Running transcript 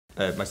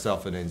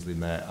myself and Ainslie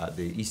met at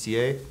the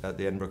ECA, at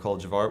the Edinburgh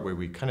College of Art, where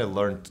we kind of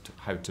learned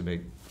how to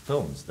make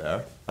films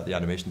there at the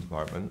animation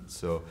department.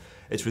 So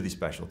it's really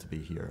special to be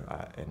here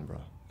at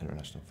Edinburgh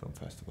International Film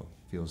Festival.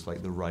 Feels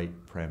like the right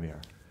premiere.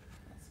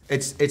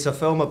 It's a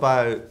film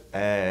about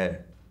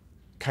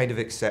kind of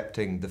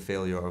accepting the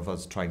failure of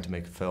us trying to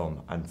make a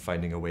film and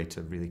finding a way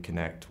to really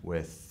connect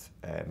with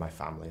my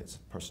family. It's a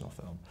personal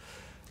film.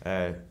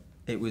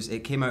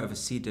 It came out of a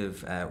seed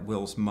of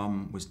Will's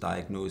mum was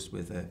diagnosed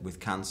with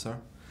cancer,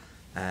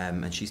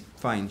 and she's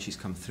fine. She's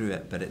come through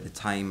it, but at the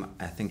time,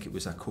 I think it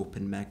was a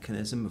coping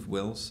mechanism of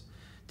Will's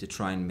to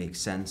try and make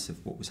sense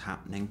of what was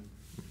happening.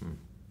 Mm-hmm.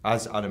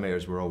 As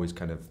animators, we're always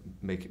kind of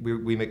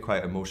we make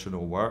quite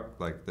emotional work,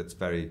 like that's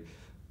very,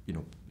 you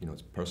know,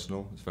 it's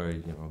personal. It's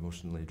very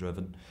emotionally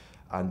driven,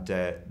 and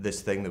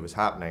this thing that was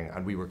happening,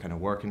 and we were kind of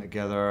working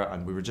together,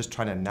 and we were just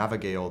trying to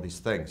navigate all these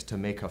things to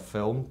make a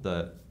film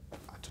that,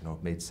 I don't know,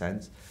 made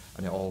sense,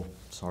 and it all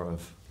sort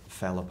of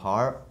fell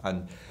apart,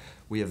 and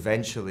we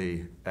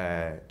eventually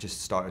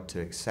just started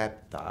to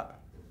accept that,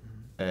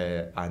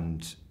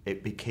 and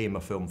it became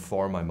a film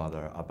for my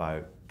mother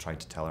about trying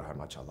to tell her how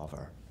much I love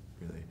her,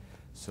 really.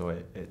 So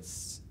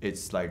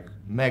it's like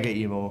mega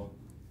emo,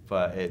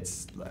 but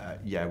it's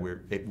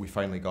we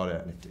finally got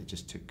it, and it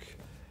just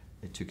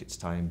took its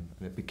time,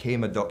 and it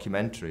became a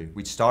documentary.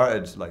 We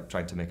started like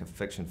trying to make a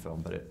fiction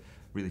film, but it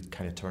really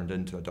kind of turned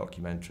into a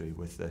documentary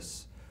with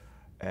this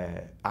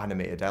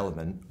animated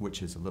element,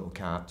 which is a little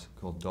cat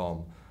called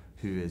Dom,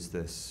 who is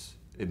this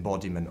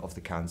embodiment of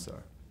the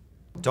cancer.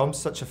 Dom's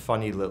such a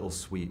funny little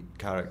sweet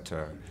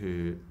character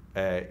who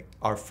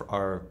our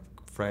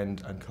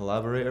friend and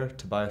collaborator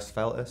Tobias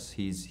Feltis,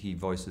 he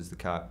voices the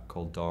cat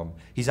called Dom.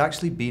 He's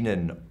actually been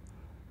in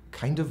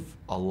kind of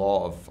a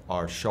lot of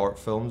our short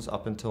films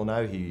up until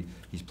now.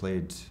 He's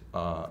played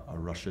a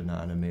Russian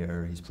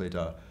animator. He's played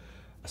a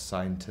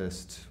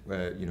scientist,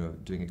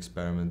 doing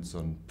experiments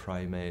on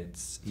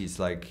primates. He's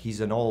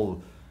an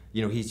all,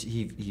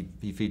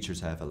 he features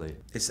heavily.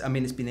 It's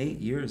been 8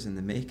 years in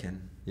the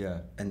making. Yeah.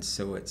 And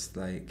so it's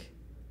like,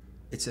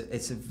 it's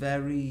a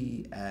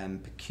very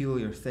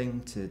peculiar thing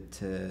to,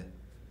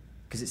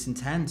 because it's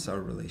intense, our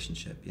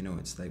relationship.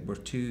 It's like we're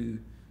two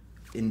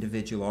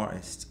individual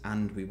artists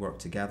and we work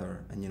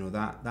together, and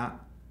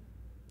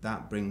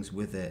that brings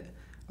with it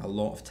a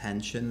lot of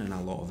tension and a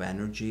lot of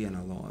energy, and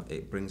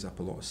it brings up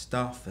a lot of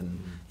stuff, and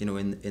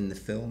in the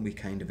film we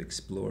kind of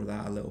explore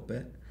that a little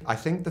bit. I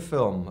think the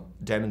film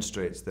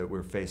demonstrates that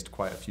we're faced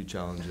quite a few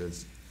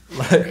challenges,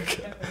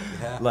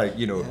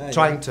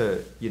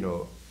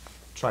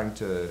 trying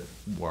to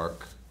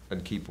work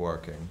and keep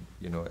working.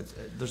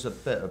 There's a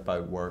bit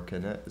about work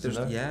in it, isn't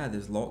there? Yeah,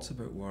 there's lots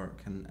about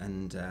work,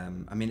 and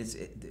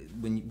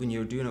when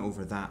you're doing it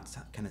over that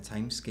kind of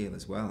time scale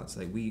as well, it's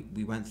like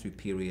we went through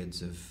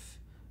periods of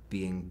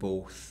being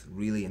both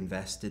really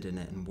invested in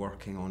it and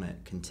working on it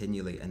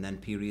continually, and then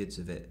periods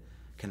of it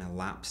kind of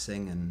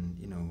lapsing, and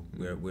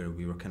where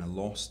we were kind of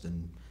lost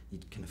and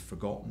you'd kind of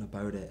forgotten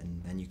about it,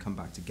 and then you come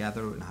back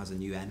together and it has a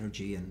new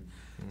energy, and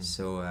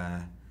so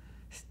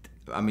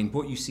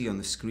what you see on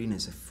the screen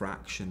is a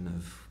fraction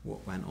of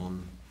what went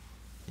on